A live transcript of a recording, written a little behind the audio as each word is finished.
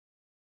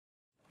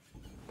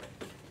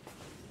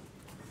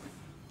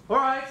All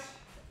right,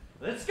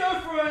 let's go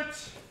for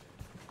it.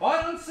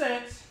 Right on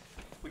set.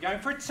 We're going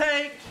for a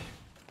take.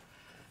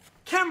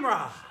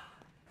 Camera.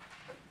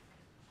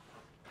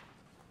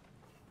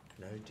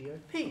 No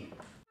DOP.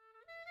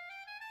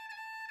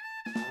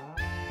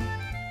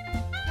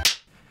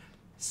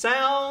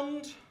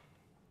 Sound.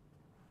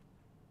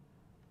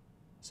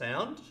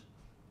 Sound.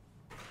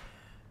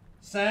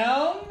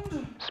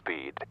 Sound.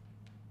 Speed.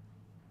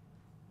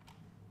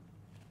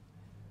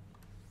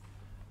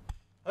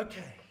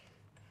 Okay.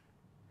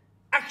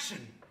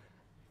 Action.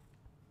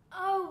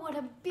 Oh, what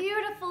a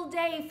beautiful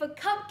day for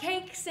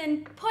cupcakes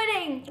and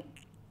pudding.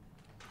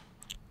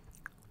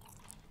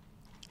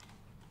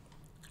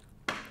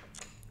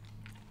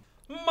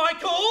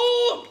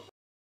 Michael!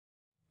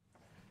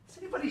 Has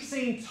anybody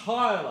seen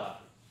Tyler?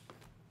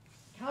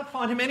 Can't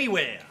find him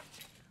anywhere.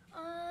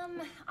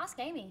 Ask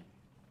Amy.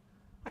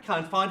 I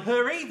can't find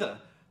her either.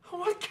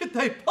 What could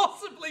they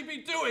possibly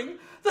be doing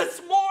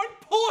that's more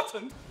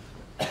important?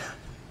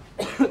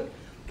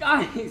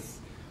 Guys,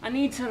 I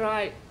need to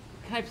write.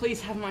 Can I please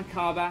have my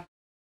car back?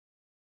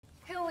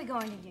 Who are we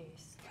going to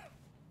use?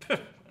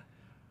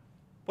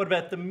 What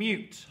about the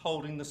mute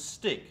holding the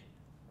stick?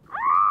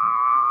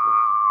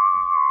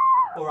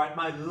 All right,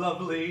 my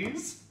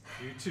lovelies.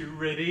 You two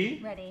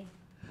ready? Ready.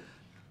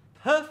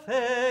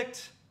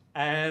 Perfect.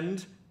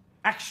 And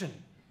action.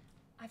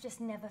 I've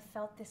just never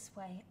felt this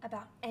way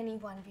about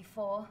anyone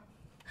before.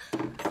 Oh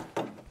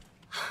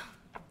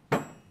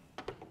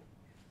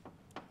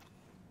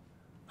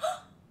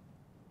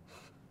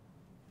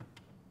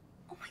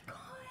my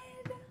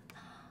God.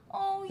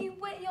 Oh, you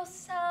wet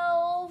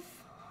yourself.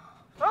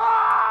 Michael,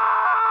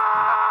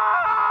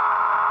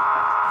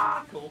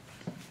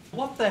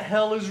 what the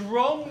hell is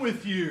wrong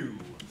with you?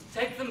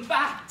 Take them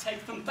back,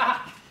 take them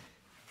back.